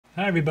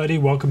Hi everybody,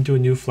 welcome to a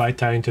new fly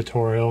tying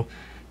tutorial.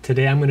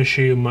 Today I'm going to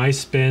show you my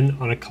spin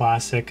on a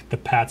classic, the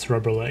Pat's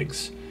rubber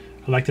legs.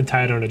 I like to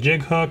tie it on a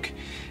jig hook,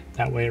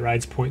 that way it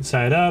rides point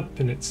side up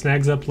and it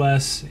snags up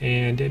less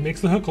and it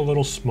makes the hook a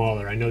little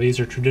smaller. I know these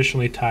are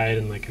traditionally tied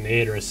in like an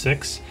 8 or a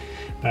 6,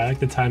 but I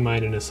like to tie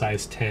mine in a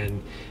size 10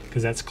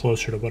 because that's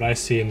closer to what I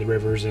see in the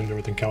rivers in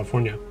Northern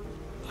California.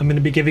 I'm going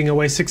to be giving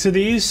away 6 of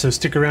these, so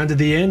stick around to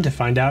the end to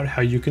find out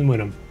how you can win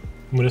them.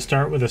 I'm going to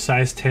start with a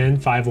size 10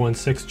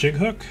 5/1/6 jig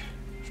hook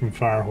from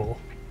Firehole.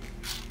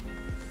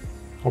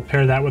 I'll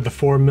pair that with a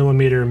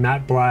 4mm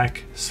matte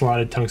black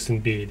slotted tungsten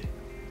bead.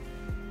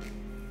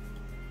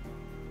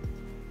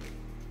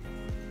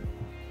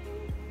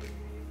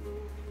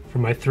 For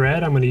my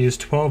thread, I'm going to use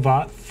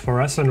 12/0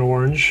 fluorescent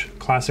orange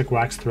classic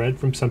wax thread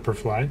from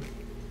Semperfli.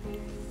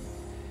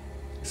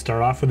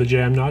 Start off with a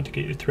jam knot to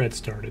get your thread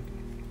started.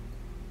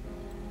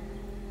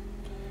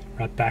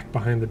 Wrap back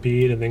behind the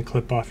bead and then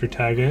clip off your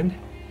tag end.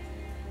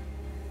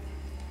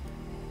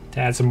 To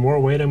add some more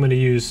weight, I'm going to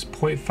use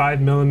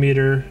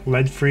 0.5mm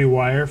lead-free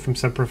wire from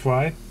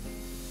Semperfli,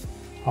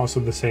 also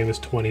the same as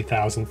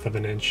 20/1000 of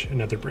an inch in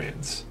other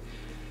brands.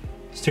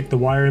 Stick the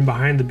wire in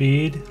behind the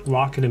bead,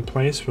 lock it in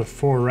place with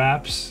 4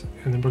 wraps,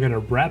 and then we're going to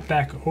wrap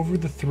back over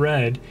the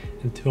thread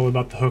until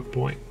about the hook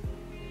point.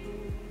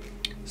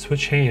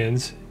 Switch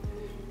hands,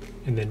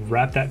 and then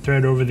wrap that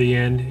thread over the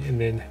end, and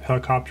then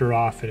helicopter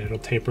off, and it'll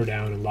taper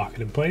down and lock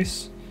it in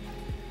place.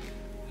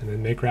 And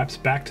then make wraps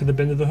back to the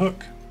bend of the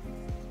hook.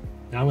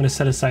 Now I'm going to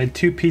set aside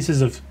 2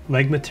 pieces of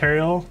leg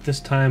material, this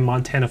time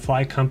Montana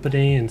Fly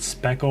Company in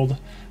speckled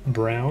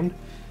brown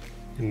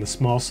in the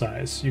small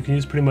size. You can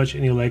use pretty much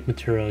any leg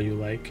material you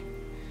like.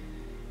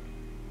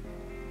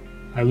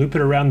 I loop it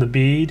around the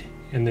bead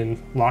and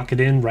then lock it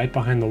in right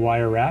behind the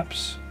wire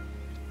wraps.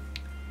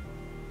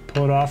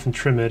 Pull it off and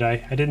trim it. I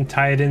didn't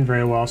tie it in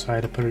very well, so I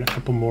had to put a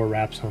couple more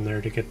wraps on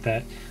there to get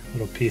that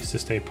little piece to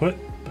stay put,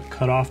 but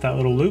cut off that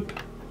little loop.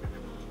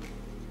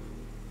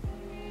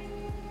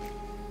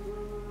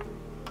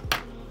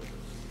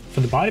 For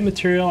the body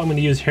material, I'm going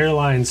to use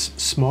Hairline's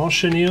small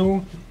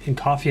chenille in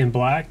coffee and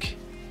black.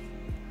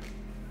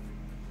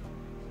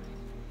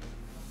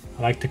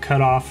 I like to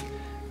cut off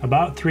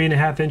about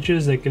 3.5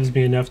 inches. That gives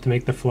me enough to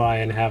make the fly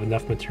and have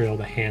enough material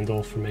to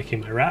handle for making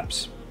my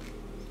wraps.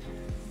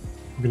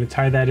 I'm going to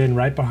tie that in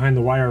right behind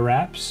the wire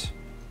wraps.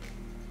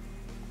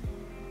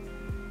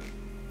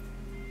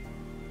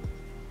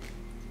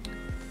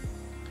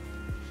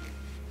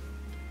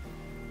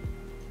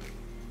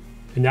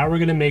 And now we're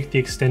going to make the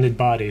extended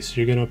body. So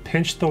you're going to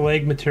pinch the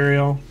leg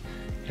material,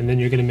 and then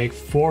you're going to make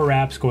 4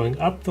 wraps going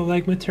up the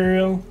leg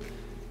material,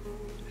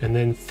 and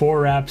then 4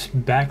 wraps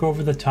back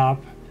over the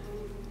top,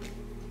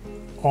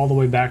 all the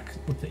way back,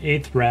 with the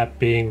 8th wrap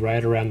being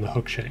right around the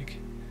hook shank.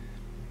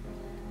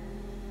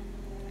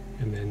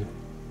 And then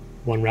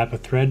 1 wrap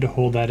of thread to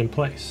hold that in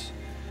place.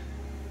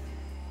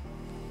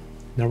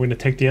 Now we're going to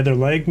take the other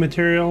leg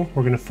material,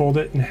 we're going to fold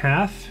it in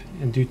half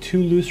and do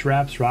 2 loose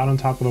wraps right on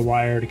top of the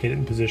wire to get it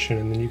in position,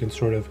 and then you can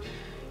sort of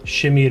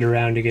shimmy it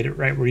around to get it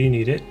right where you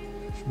need it,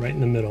 right in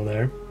the middle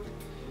there,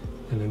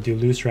 and then do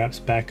loose wraps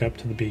back up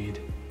to the bead.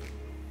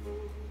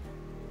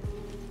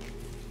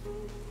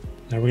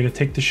 Now we're going to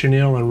take the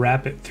chenille and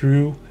wrap it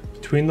through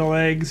between the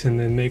legs and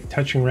then make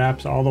touching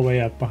wraps all the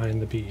way up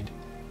behind the bead.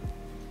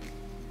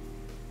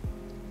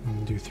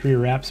 And do 3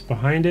 wraps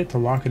behind it to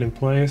lock it in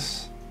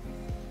place.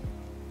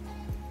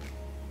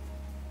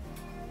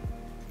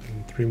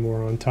 3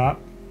 more on top,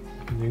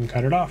 and you can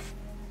cut it off.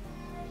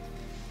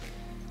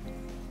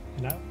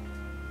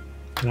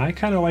 And I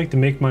kind of like to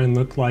make mine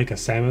look like a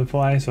salmon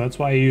fly, so that's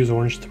why I use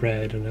orange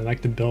thread, and I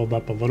like to build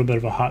up a little bit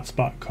of a hot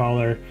spot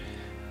collar.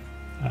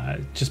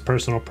 Just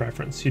personal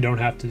preference, you don't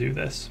have to do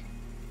this.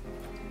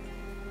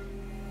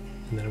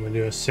 And then I'm going to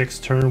do a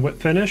 6-turn whip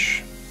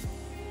finish.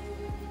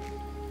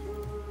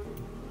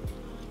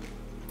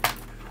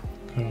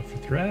 Cut off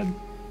your thread.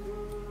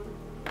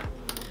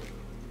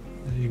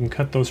 You can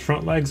cut those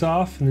front legs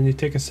off, and then you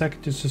take a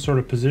second just to sort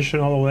of position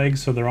all the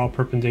legs so they're all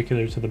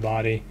perpendicular to the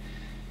body,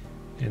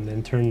 and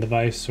then turn the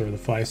vise or the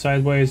fly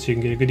sideways so you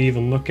can get a good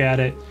even look at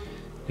it,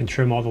 and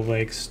trim all the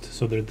legs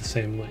so they're the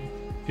same length.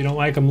 If you don't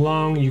like them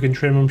long, you can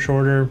trim them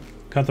shorter,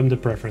 cut them to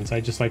preference.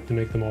 I just like to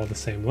make them all the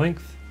same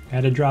length.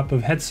 Add a drop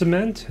of head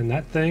cement, and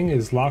that thing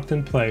is locked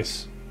in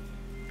place.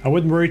 I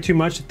wouldn't worry too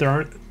much if there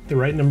aren't the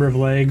right number of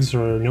legs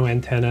or no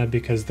antenna,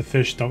 because the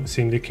fish don't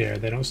seem to care.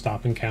 They don't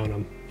stop and count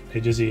them. They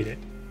just eat it.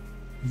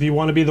 If you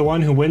want to be the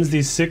one who wins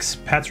these 6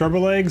 Pat's rubber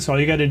legs, all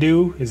you got to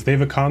do is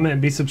leave a comment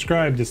and be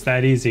subscribed. It's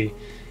that easy.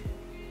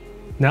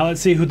 Now let's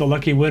see who the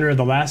lucky winner of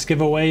the last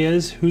giveaway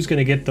is. Who's going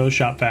to get those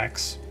shop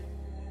vacs?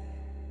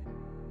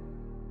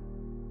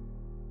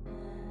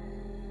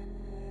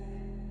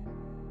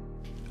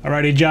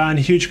 Alrighty, John,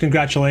 huge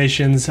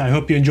congratulations. I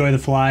hope you enjoy the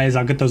flies.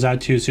 I'll get those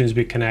out to you as soon as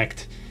we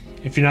connect.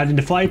 If you're not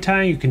into fly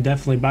tying, you can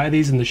definitely buy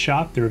these in the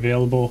shop. They're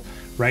available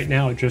right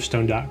now at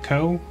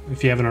driftstone.co.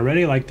 If you haven't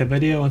already, like the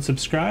video and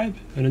subscribe.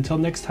 And until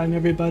next time,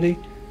 everybody,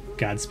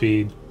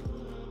 Godspeed.